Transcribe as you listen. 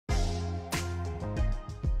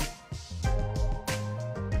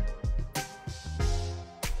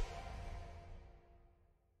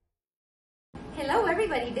Hello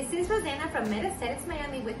everybody, this is Rosanna from Aesthetics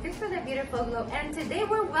Miami with tips for the beautiful glow, and today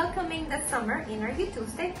we're welcoming the summer in our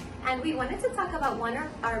U-Tuesday, and we wanted to talk about one of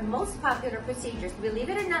our most popular procedures. Believe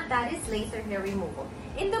it or not, that is laser hair removal.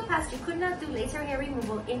 In the past, you could not do laser hair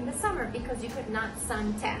removal in the summer because you could not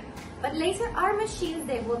suntan. But laser are machines,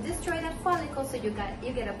 they will destroy that follicle, so you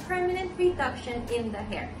get a permanent reduction in the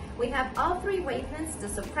hair. We have all three wavelengths, the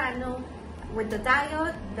soprano with the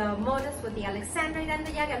diode, the modus with the alexandrite and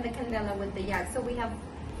the yag, and the candela with the yag. So we have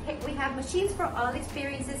machines for all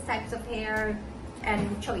experiences, types of hair,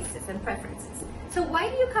 and choices and preferences. So why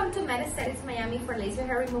do you come to Aesthetics Miami for laser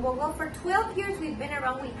hair removal? Well, for 12 years we've been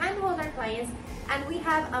around, we handhold our clients, and we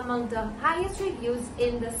have among the highest reviews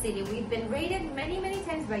in the city. We've been rated many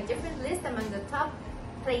times by different lists among the top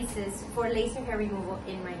places for laser hair removal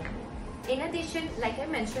in Miami. In addition, like I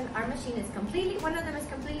mentioned, our machine is one of them is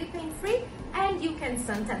completely pain-free, and you can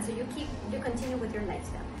suntan, so you continue with your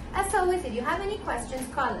lifestyle. As always, if you have any questions,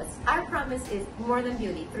 call us. Our promise is more than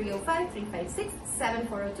beauty.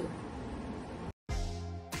 305-356-7402.